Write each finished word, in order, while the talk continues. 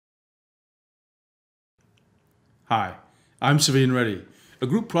Hi, I'm Saveen Reddy, a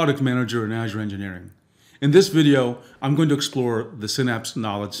Group Product Manager in Azure Engineering. In this video, I'm going to explore the Synapse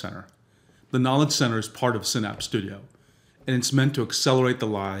Knowledge Center. The Knowledge Center is part of Synapse Studio, and it's meant to accelerate the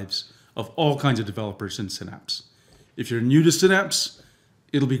lives of all kinds of developers in Synapse. If you're new to Synapse,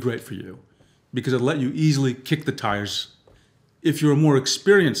 it'll be great for you because it'll let you easily kick the tires. If you're a more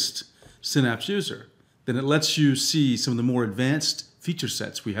experienced Synapse user, then it lets you see some of the more advanced feature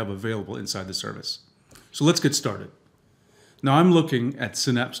sets we have available inside the service. So let's get started. Now I'm looking at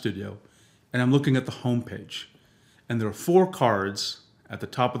Synapse Studio, and I'm looking at the home page. And there are 4 cards at the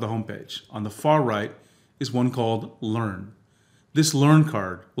top of the home page. On the far right is one called Learn. This Learn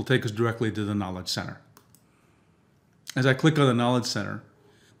card will take us directly to the Knowledge Center. As I click on the Knowledge Center,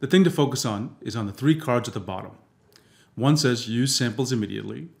 the thing to focus on is on the 3 cards at the bottom. One says Use Samples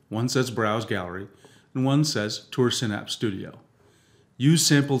Immediately, one says Browse Gallery, and one says Tour Synapse Studio. Use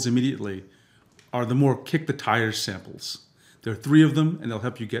Samples Immediately are the more kick-the-tires samples. There are 3 of them, and they'll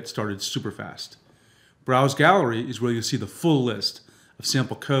help you get started super fast. Browse Gallery is where you'll see the full list of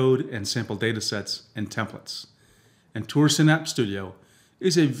sample code and sample datasets and templates. And Tour Synapse Studio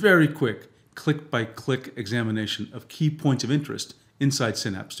is a very quick click-by-click examination of key points of interest inside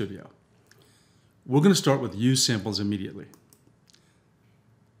Synapse Studio. We're going to start with Use Samples Immediately.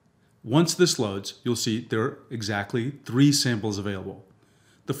 Once this loads, you'll see there are exactly 3 samples available.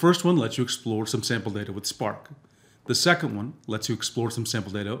 The first one lets you explore some sample data with Spark. The second one lets you explore some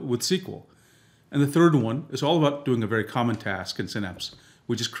sample data with SQL. And the third one is all about doing a very common task in Synapse,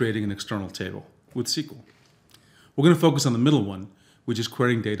 which is creating an external table with SQL. We're going to focus on the middle one, which is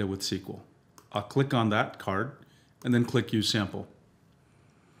querying data with SQL. I'll click on that card and then click Use Sample.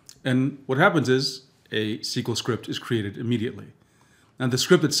 And what happens is a SQL script is created immediately. Now the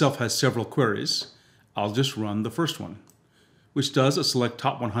script itself has several queries. I'll just run the first one, which does a select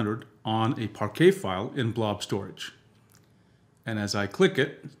top 100 on a Parquet file in blob storage. And as I click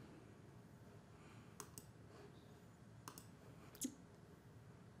it,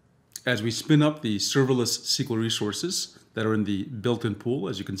 as we spin up the serverless SQL resources that are in the built-in pool,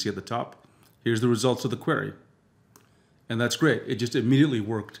 as you can see at the top, here's the results of the query. And that's great. It just immediately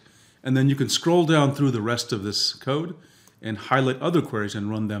worked. And then you can scroll down through the rest of this code and highlight other queries and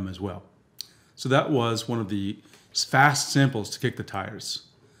run them as well. So that was one of the fast samples to kick the tires.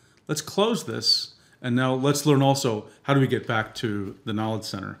 Let's close this, and now let's learn also how do we get back to the Knowledge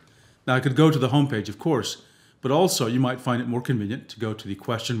Center. Now I could go to the home page, of course, but also you might find it more convenient to go to the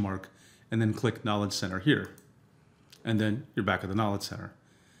question mark and then click Knowledge Center here. And then you're back at the Knowledge Center.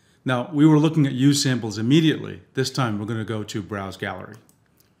 Now we were looking at Use Samples Immediately. This time we're going to go to Browse Gallery.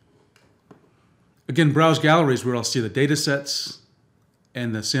 Again, Browse Gallery is where I'll see the data sets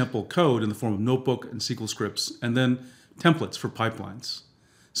and the sample code in the form of notebook and SQL scripts, and then templates for pipelines.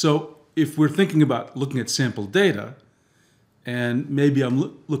 So if we're thinking about looking at sample data, and maybe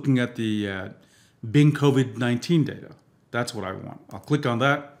I'm looking at the Bing COVID-19 data, that's what I want. I'll click on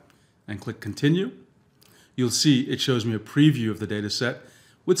that and click Continue. You'll see it shows me a preview of the data set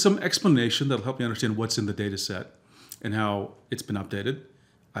with some explanation that'll help me understand what's in the data set and how it's been updated.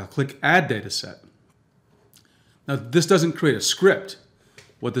 I'll click Add Data Set. Now this doesn't create a script.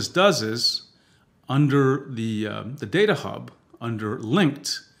 What this does is, under the Data Hub, under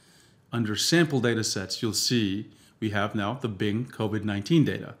Linked, under Sample Data Sets, you'll see we have now the Bing COVID-19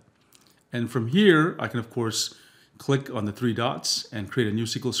 data. And from here, I can, of course, click on the 3 dots and create a new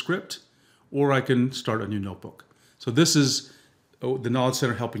SQL script, or I can start a new notebook. So this is the Knowledge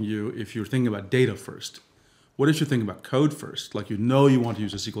Center helping you if you're thinking about data first. What if you're thinking about code first, like you want to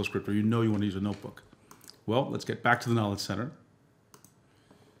use a SQL script or you want to use a notebook? Well, let's get back to the Knowledge Center.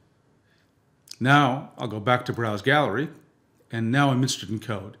 Now I'll go back to Browse Gallery, and now I'm interested in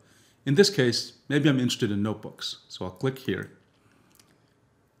code. In this case, maybe I'm interested in notebooks, so I'll click here.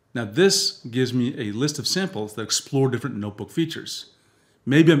 Now this gives me a list of samples that explore different notebook features.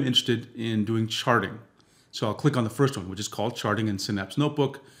 Maybe I'm interested in doing charting, so I'll click on the first one, which is called Charting in Synapse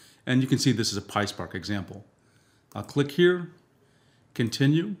Notebook, and you can see this is a PySpark example. I'll click here,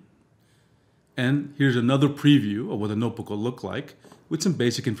 Continue, and here's another preview of what the notebook will look like with some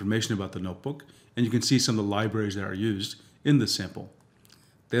basic information about the notebook, and you can see some of the libraries that are used in this sample.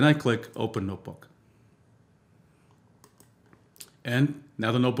 Then I click Open Notebook. And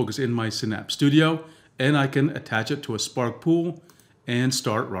now the notebook is in my Synapse Studio, and I can attach it to a Spark pool and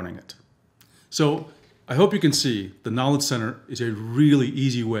start running it. So I hope you can see the Knowledge Center is a really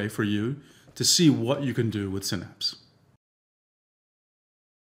easy way for you to see what you can do with Synapse.